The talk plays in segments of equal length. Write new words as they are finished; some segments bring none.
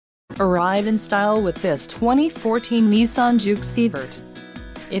Arrive in style with this 2014 Nissan JUKE Severt.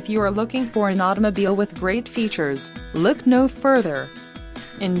 If you are looking for an automobile with great features, look no further.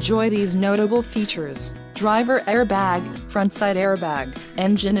 Enjoy these notable features: driver airbag, front side airbag,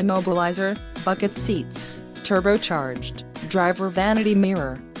 engine immobilizer, bucket seats, turbocharged, driver vanity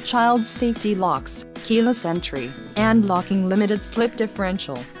mirror, child safety locks, keyless entry, and locking limited slip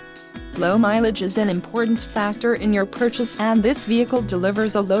differential. Low mileage is an important factor in your purchase, and this vehicle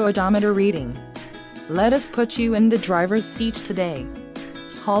delivers a low odometer reading. Let us put you in the driver's seat today.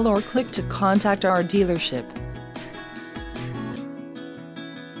 Call or click to contact our dealership.